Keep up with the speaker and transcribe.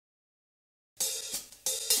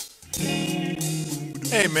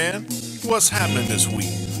Hey man, what's happening this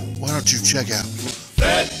week? Why don't you check out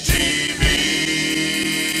FêteTV!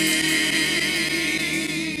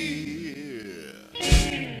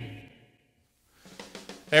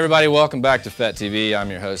 Hey everybody, welcome back to FêteTV.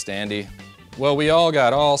 I'm your host Andy. Well, we all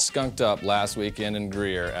got all skunked up last weekend in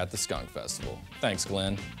Greer at the Skunk Festival. Thanks,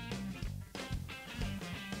 Glenn.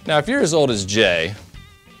 Now, if you're as old as Jay,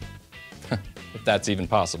 if that's even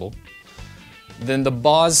possible, then the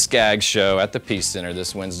Boz Skag show at the Peace Center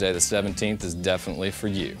this Wednesday the 17th is definitely for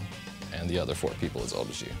you and the other 4 people as old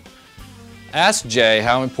as you. Ask Jay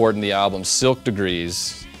how important the album Silk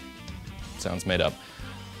Degrees, sounds made up,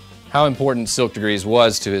 how important Silk Degrees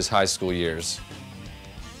was to his high school years.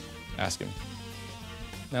 Ask him.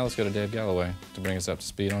 Now let's go to Dave Galloway to bring us up to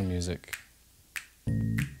speed on music.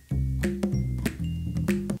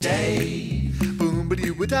 Dave, boom ba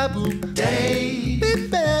doo da boom, Dave, bip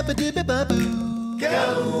ba ba dip ba boo,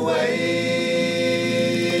 Galloway.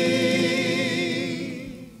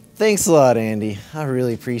 Thanks a lot, Andy. I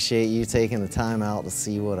really appreciate you taking the time out to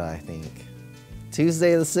see what I think.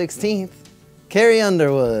 Tuesday the 16th, Carrie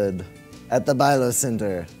Underwood at the Bilo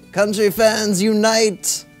Center. Country fans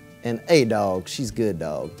unite! And hey dog, she's good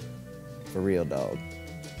dog. For real dog.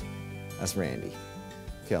 That's Randy.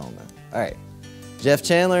 Killing it. Alright. Jeff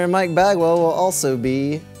Chandler and Mike Bagwell will also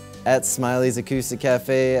be at Smiley's Acoustic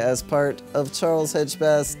Cafe as part of Charles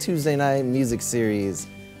Hedgebath's Tuesday night music series,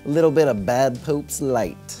 a little bit of Bad Pope's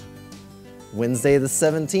Light. Wednesday the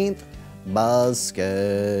 17th, Boz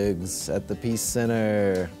Skaggs at the Peace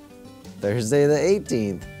Center. Thursday the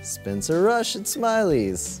 18th, Spencer Rush at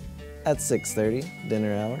Smiley's at 6:30,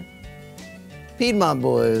 dinner hour. Piedmont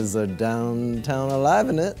Boys are downtown alive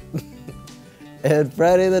in it. And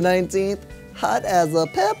Friday the 19th, Hot as a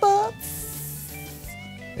Pepper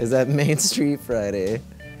is at Main Street Friday.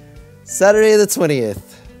 Saturday the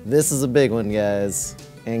 20th, this is a big one, guys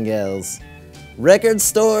and gals. Record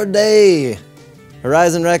Store Day.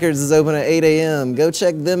 Horizon Records is open at 8 a.m. Go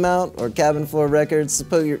check them out, or Cabin 4 Records.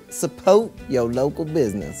 Support your local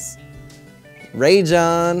business. Ray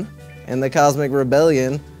John and the Cosmic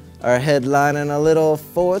Rebellion are headlining a little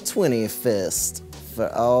 420 fest for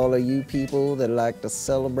all of you people that like to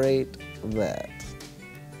celebrate that.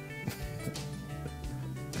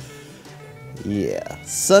 Yeah.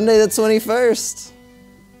 Sunday the 21st.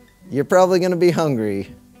 You're probably going to be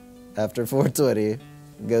hungry after 420.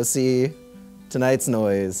 Go see Tonight's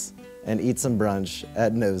Noise and eat some brunch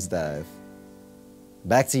at Nosedive.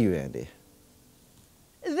 Back to you, Andy.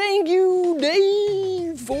 Thank you,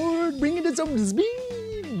 Dave, for bringing us up to speed.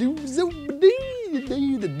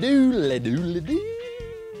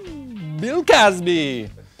 Bill Cosby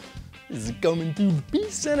is coming to the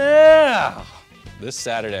Peace Center this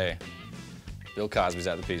Saturday. Bill Cosby's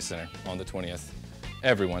at the Peace Center on the 20th.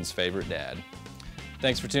 Everyone's favorite dad.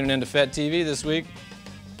 Thanks for tuning in to FêteTV this week.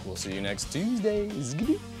 We'll see you next Tuesday.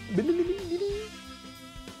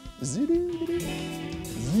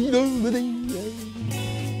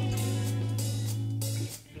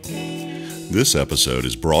 This episode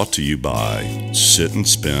is brought to you by Sit and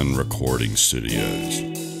Spin Recording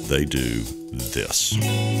Studios. They do this.